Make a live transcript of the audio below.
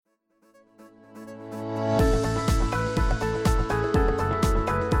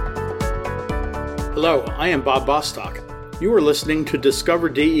Hello, I am Bob Bostock. You are listening to Discover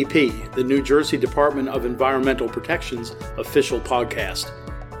DEP, the New Jersey Department of Environmental Protection's official podcast.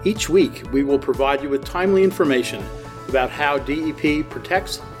 Each week, we will provide you with timely information about how DEP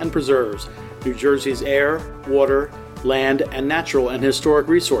protects and preserves New Jersey's air, water, land, and natural and historic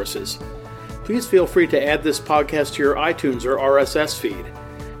resources. Please feel free to add this podcast to your iTunes or RSS feed.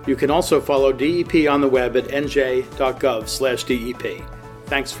 You can also follow DEP on the web at nj.gov/DEP.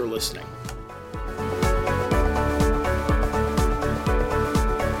 Thanks for listening.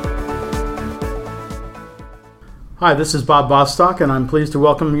 Hi, this is Bob Bostock, and I'm pleased to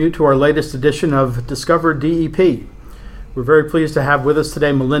welcome you to our latest edition of Discover DEP. We're very pleased to have with us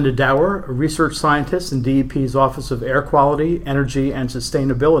today Melinda Dower, a research scientist in DEP's Office of Air Quality, Energy, and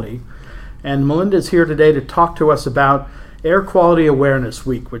Sustainability. And Melinda is here today to talk to us about Air Quality Awareness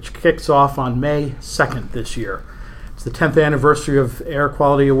Week, which kicks off on May 2nd this year. It's the 10th anniversary of Air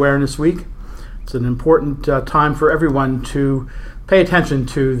Quality Awareness Week. It's an important time for everyone to pay attention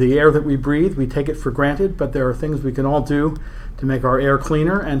to the air that we breathe. We take it for granted, but there are things we can all do to make our air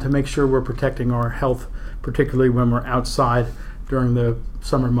cleaner and to make sure we're protecting our health, particularly when we're outside during the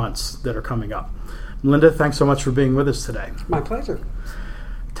summer months that are coming up. Melinda, thanks so much for being with us today. My pleasure.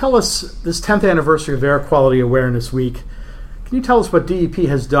 Tell us, this 10th anniversary of Air Quality Awareness Week, can you tell us what DEP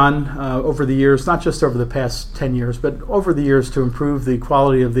has done over the years, not just over the past 10 years, but over the years to improve the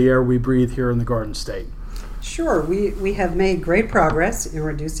quality of the air we breathe here in the Garden State? Sure. We have made great progress in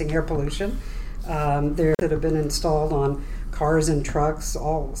reducing air pollution. There that have been installed on cars and trucks,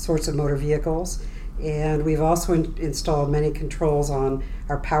 all sorts of motor vehicles. And we've also installed many controls on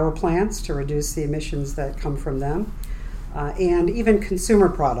our power plants to reduce the emissions that come from them. And even consumer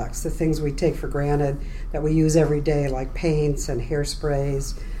products, the things we take for granted that we use every day, like paints and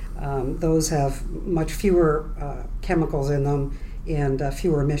hairsprays. Those have much fewer chemicals in them and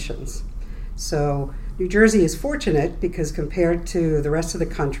fewer emissions. So New Jersey is fortunate because compared to the rest of the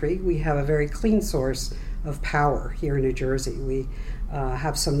country, we have a very clean source of power here in New Jersey. We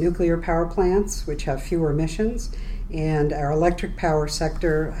have some nuclear power plants which have fewer emissions, and our electric power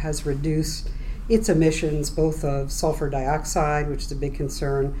sector has reduced its emissions both of sulfur dioxide, which is a big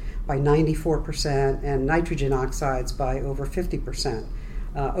concern, by 94%, and nitrogen oxides by over 50%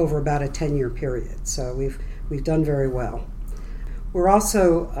 over about a 10-year period. So we've done very well. We're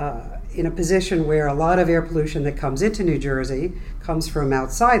also in a position where a lot of air pollution that comes into New Jersey comes from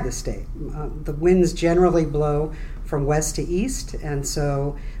outside the state. The winds generally blow from west to east, and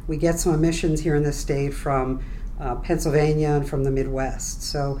so we get some emissions here in the state from Pennsylvania and from the Midwest.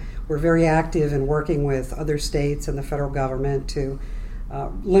 So we're very active in working with other states and the federal government to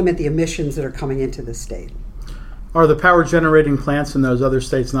limit the emissions that are coming into the state. Are the power generating plants in those other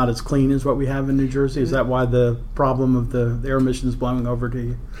states not as clean as what we have in New Jersey? Is that why the problem of the air emissions blowing over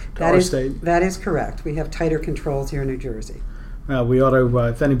to our state? That is correct. We have tighter controls here in New Jersey. Well, we ought to,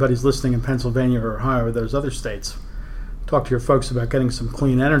 if anybody's listening in Pennsylvania or Ohio or those other states, talk to your folks about getting some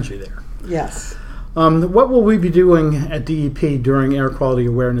clean energy there. Yes. What will we be doing at DEP during Air Quality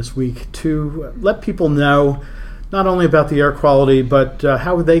Awareness Week to let people know not only about the air quality, but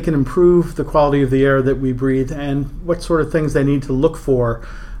how they can improve the quality of the air that we breathe and what sort of things they need to look for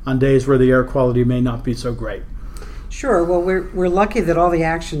on days where the air quality may not be so great? Sure. Well, we're lucky that all the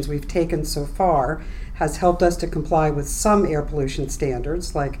actions we've taken so far has helped us to comply with some air pollution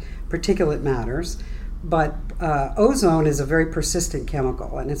standards, like particulate matters. But ozone is a very persistent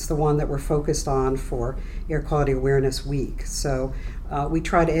chemical, and it's the one that we're focused on for Air Quality Awareness Week. So we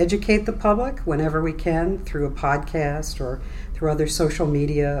try to educate the public whenever we can through a podcast or through other social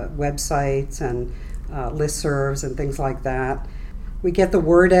media websites and listservs and things like that. We get the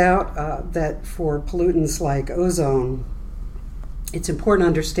word out that for pollutants like ozone, it's important to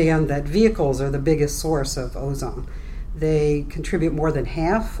understand that vehicles are the biggest source of ozone. They contribute more than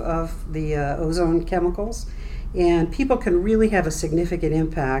half of the ozone chemicals, and people can really have a significant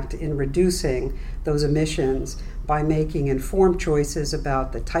impact in reducing those emissions by making informed choices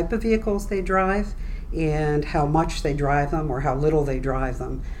about the type of vehicles they drive and how much they drive them or how little they drive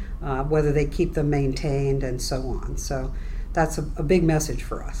them, whether they keep them maintained and so on. So that's a big message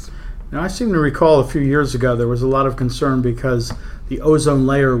for us. Now, I seem to recall a few years ago there was a lot of concern because the ozone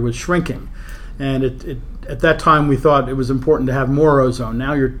layer was shrinking, and at that time we thought it was important to have more ozone.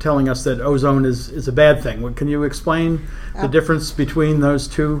 Now you're telling us that ozone is a bad thing. Can you explain the difference between those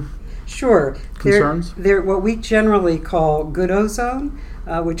two? Sure. Concerns? They're what we generally call good ozone,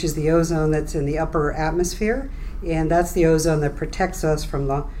 which is the ozone that's in the upper atmosphere, and that's the ozone that protects us from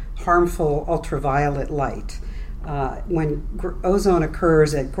the harmful ultraviolet light. When ozone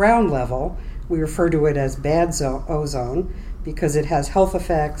occurs at ground level, we refer to it as bad ozone because it has health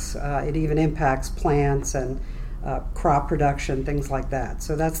effects. It even impacts plants and crop production, things like that.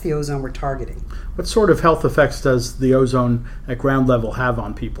 So that's the ozone we're targeting. What sort of health effects does the ozone at ground level have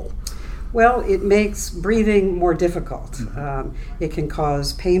on people? Well, it makes breathing more difficult. It can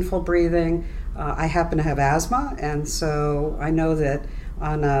cause painful breathing. I happen to have asthma, and so I know that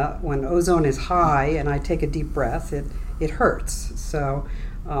when ozone is high and I take a deep breath, it hurts. So,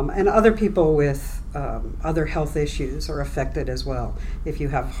 and other people with other health issues are affected as well. If you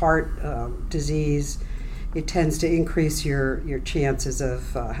have heart disease, it tends to increase your chances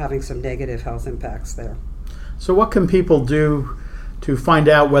of having some negative health impacts there. So what can people do to find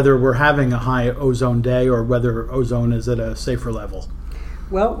out whether we're having a high ozone day or whether ozone is at a safer level?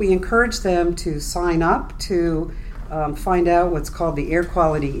 Well, we encourage them to sign up to find out what's called the Air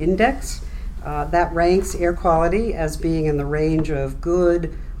Quality Index. That ranks air quality as being in the range of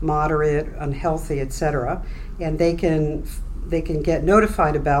good, moderate, unhealthy, etc. And they can get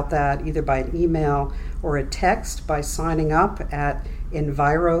notified about that either by an email or a text by signing up at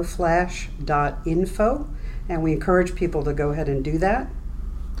enviroflash.info. And we encourage people to go ahead and do that.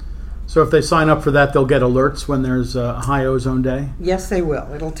 So if they sign up for that, they'll get alerts when there's a high ozone day? Yes, they will.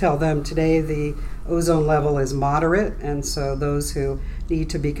 It'll tell them today the ozone level is moderate, and so those who need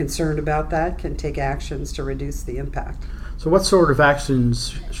to be concerned about that can take actions to reduce the impact. So what sort of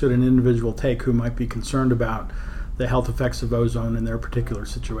actions should an individual take who might be concerned about the health effects of ozone in their particular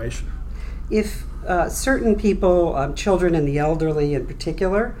situation? If certain people, children and the elderly in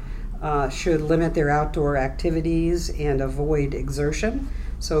particular, should limit their outdoor activities and avoid exertion.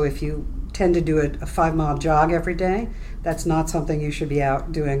 So if you tend to do a 5-mile jog every day, that's not something you should be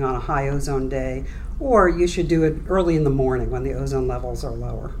out doing on a high ozone day, or you should do it early in the morning when the ozone levels are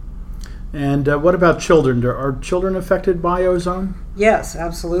lower. And what about children? Are children affected by ozone? Yes,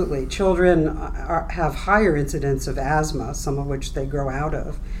 absolutely. Children have higher incidence of asthma, some of which they grow out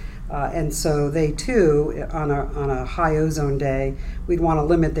of. And so they too, on a high ozone day, we'd want to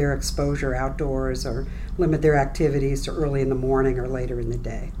limit their exposure outdoors or limit their activities to early in the morning or later in the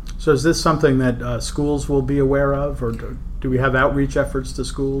day. So is this something that schools will be aware of, or do we have outreach efforts to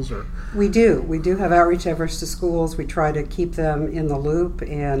schools? Or We do have outreach efforts to schools. We try to keep them in the loop,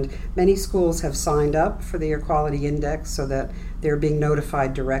 and many schools have signed up for the Air Quality Index so that they're being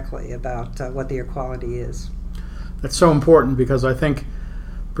notified directly about what the air quality is. That's so important, because I think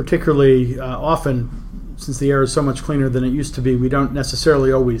particularly often, since the air is so much cleaner than it used to be, we don't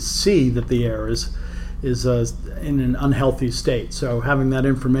necessarily always see that the air is in an unhealthy state. So having that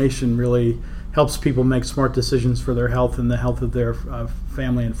information really helps people make smart decisions for their health and the health of their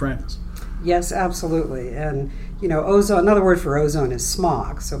family and friends. Yes, absolutely. And ozone, another word for ozone is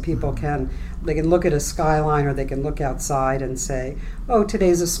smog. So people can look at a skyline, or they can look outside and say, oh,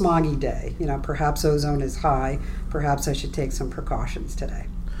 today's a smoggy day. Perhaps ozone is high. Perhaps I should take some precautions today.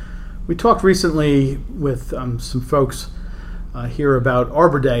 We talked recently with some folks here about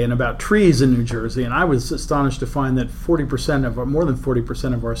Arbor Day and about trees in New Jersey, and I was astonished to find that more than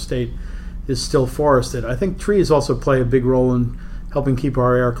 40% of our state is still forested. I think trees also play a big role in helping keep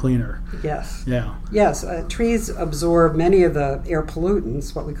our air cleaner. Yes. Yeah. Yes, trees absorb many of the air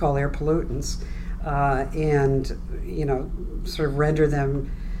pollutants, what we call air pollutants, and sort of render them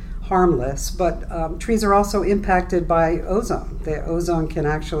harmless. But trees are also impacted by ozone. The ozone can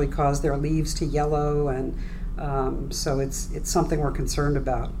actually cause their leaves to yellow, and so it's something we're concerned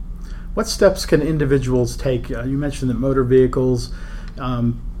about. What steps can individuals take? You mentioned that motor vehicles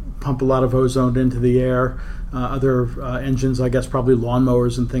pump a lot of ozone into the air. Other engines, I guess probably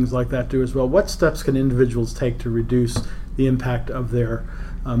lawnmowers and things like that do as well. What steps can individuals take to reduce the impact of their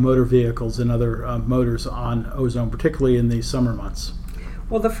motor vehicles and other motors on ozone, particularly in the summer months?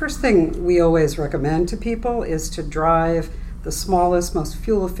 Well, the first thing we always recommend to people is to drive the smallest, most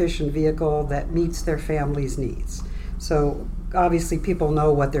fuel-efficient vehicle that meets their family's needs. So obviously people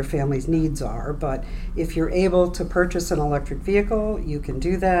know what their family's needs are, but if you're able to purchase an electric vehicle, you can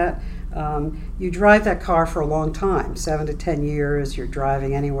do that. You drive that car for a long time, 7 to 10 years. You're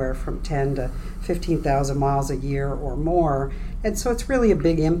driving anywhere from 10 to 15,000 miles a year or more, and so it's really a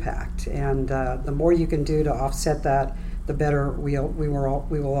big impact. And the more you can do to offset that, the better we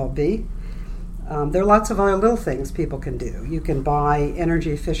will all be. There are lots of other little things people can do. You can buy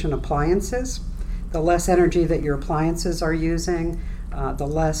energy-efficient appliances. The less energy that your appliances are using, the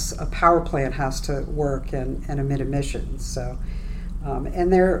less a power plant has to work and emit emissions. So,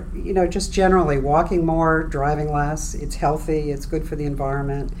 and they're, just generally walking more, driving less. It's healthy. It's good for the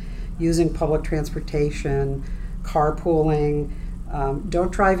environment. Using public transportation, carpooling.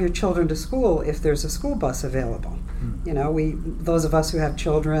 Don't drive your children to school if there's a school bus available. Those of us who have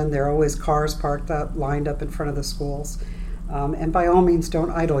children, there are always cars parked up, lined up in front of the schools. And by all means,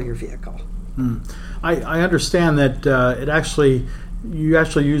 don't idle your vehicle. I understand that you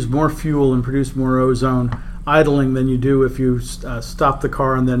actually use more fuel and produce more ozone idling than you do if you stop the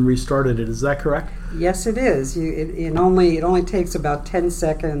car and then restarted it. Is that correct? Yes, it is. It only takes about 10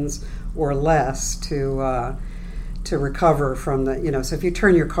 seconds or less to recover from the, so if you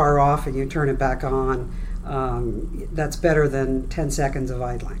turn your car off and you turn it back on, that's better than 10 seconds of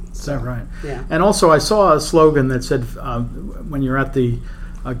idling. Is that right? Yeah. And also I saw a slogan that said when you're at the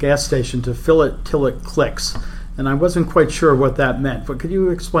gas station to fill it till it clicks. And I wasn't quite sure what that meant, but could you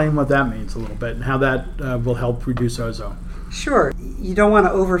explain what that means a little bit and how that will help reduce ozone? Sure. You don't want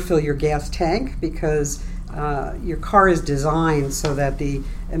to overfill your gas tank because your car is designed so that the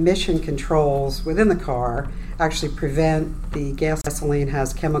emission controls within the car actually prevent the gasoline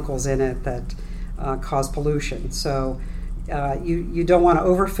has chemicals in it that cause pollution. So you don't want to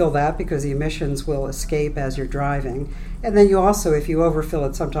overfill that because the emissions will escape as you're driving. And then you also, if you overfill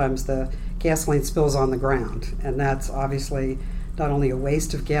it, sometimes the gasoline spills on the ground. And that's obviously not only a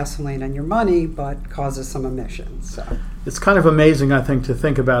waste of gasoline and your money, but causes some emissions. So it's kind of amazing, I think, to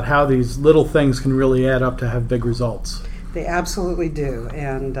think about how these little things can really add up to have big results. They absolutely do.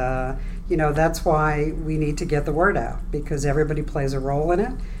 And, that's why we need to get the word out, because everybody plays a role in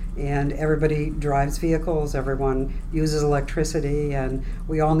it. And everybody drives vehicles, everyone uses electricity, and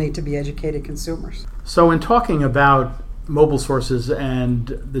we all need to be educated consumers. So in talking about mobile sources and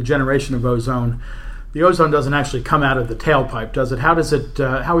the generation of ozone, the ozone doesn't actually come out of the tailpipe, does it? How is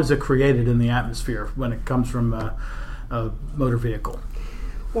it created in the atmosphere when it comes from a motor vehicle?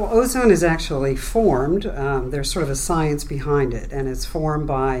 Well, ozone is actually formed. There's sort of a science behind it, and it's formed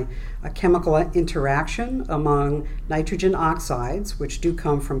by a chemical interaction among nitrogen oxides, which do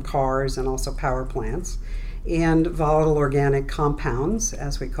come from cars and also power plants, and volatile organic compounds,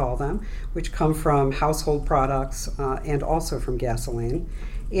 as we call them, which come from household products and also from gasoline,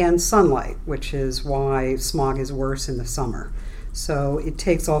 and sunlight, which is why smog is worse in the summer. So it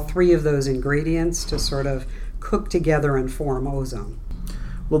takes all three of those ingredients to sort of cook together and form ozone.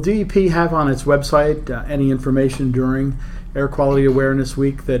 Will DEP have on its website any information during Air Quality Awareness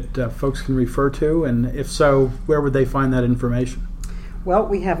Week that folks can refer to? And if so, where would they find that information? Well,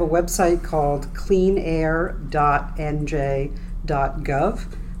 we have a website called cleanair.nj.gov,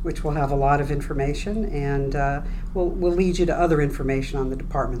 which will have a lot of information, and we'll lead you to other information on the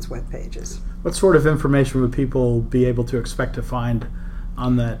department's web pages. What sort of information would people be able to expect to find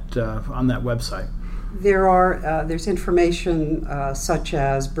on that website? There's information such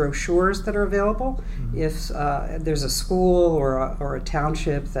as brochures that are available. Mm-hmm. If there's a school or a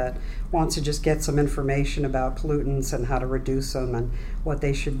township that wants to just get some information about pollutants and how to reduce them and what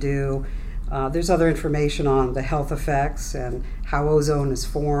they should do, there's other information on the health effects and how ozone is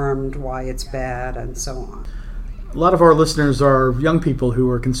formed, why it's bad, and so on. A lot of our listeners are young people who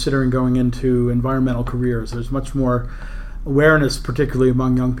are considering going into environmental careers. There's much more awareness, particularly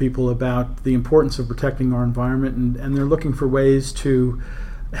among young people, about the importance of protecting our environment, and they're looking for ways to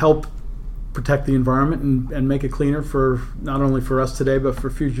help protect the environment and make it cleaner for not only for us today but for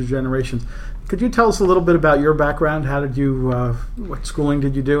future generations. Could you tell us a little bit about your background? How did you, what schooling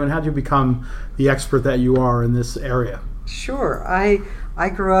did you do, and how did you become the expert that you are in this area? Sure. I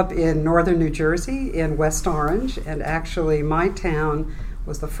grew up in northern New Jersey in West Orange, and actually my town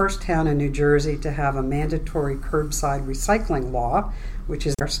was the first town in New Jersey to have a mandatory curbside recycling law, which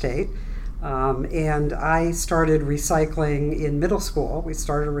is our state. And I started recycling in middle school. We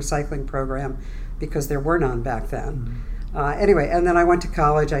started a recycling program because there were none back then. Mm-hmm. Anyway, and then I went to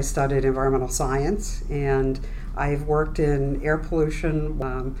college. I studied environmental science, and I've worked in air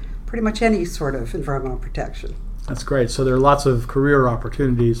pollution, pretty much any sort of environmental protection. That's great. So there are lots of career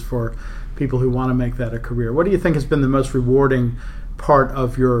opportunities for people who want to make that a career. What do you think has been the most rewarding part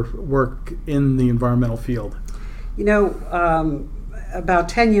of your work in the environmental field? About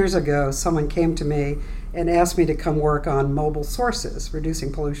 10 years ago, someone came to me and asked me to come work on mobile sources,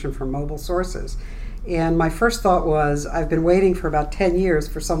 reducing pollution from mobile sources. And my first thought was, I've been waiting for about 10 years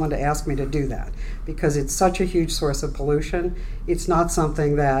for someone to ask me to do that, because it's such a huge source of pollution. It's not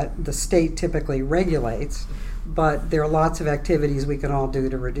something that the state typically regulates, but there are lots of activities we can all do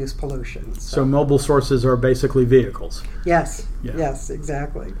to reduce pollution. So mobile sources are basically vehicles? Yes, yes,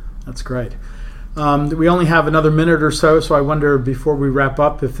 exactly. That's great. We only have another minute or so I wonder, before we wrap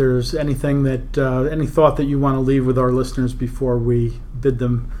up, if there's anything that, any thought that you want to leave with our listeners before we bid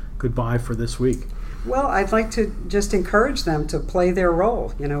them goodbye for this week. Well, I'd like to just encourage them to play their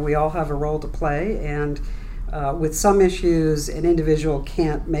role. We all have a role to play, and with some issues, an individual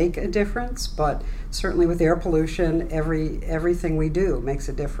can't make a difference, but certainly with air pollution, everything we do makes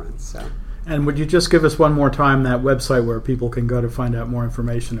a difference. So. And would you just give us one more time that website where people can go to find out more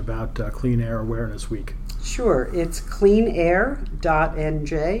information about Clean Air Awareness Week? Sure. It's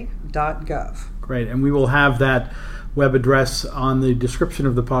cleanair.nj.gov. Great. And we will have that web address on the description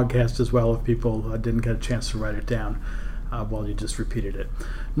of the podcast as well if people didn't get a chance to write it down while you just repeated it.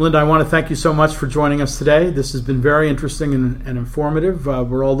 Melinda, I want to thank you so much for joining us today. This has been very interesting and informative.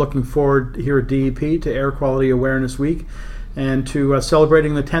 We're all looking forward here at DEP to Air Quality Awareness Week and to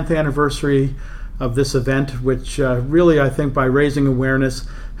celebrating the 10th anniversary of this event, which really, I think, by raising awareness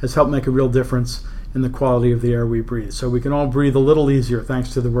has helped make a real difference in the quality of the air we breathe. So we can all breathe a little easier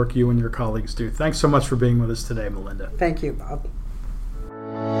thanks to the work you and your colleagues do. Thanks so much for being with us today, Melinda. Thank you, Bob.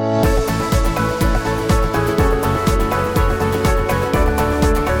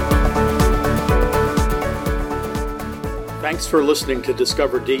 Thanks for listening to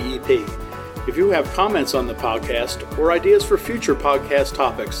Discover DEP. If you have comments on the podcast or ideas for future podcast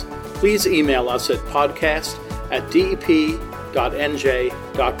topics, please email us at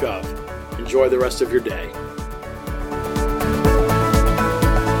podcast@dep.nj.gov. Enjoy the rest of your day.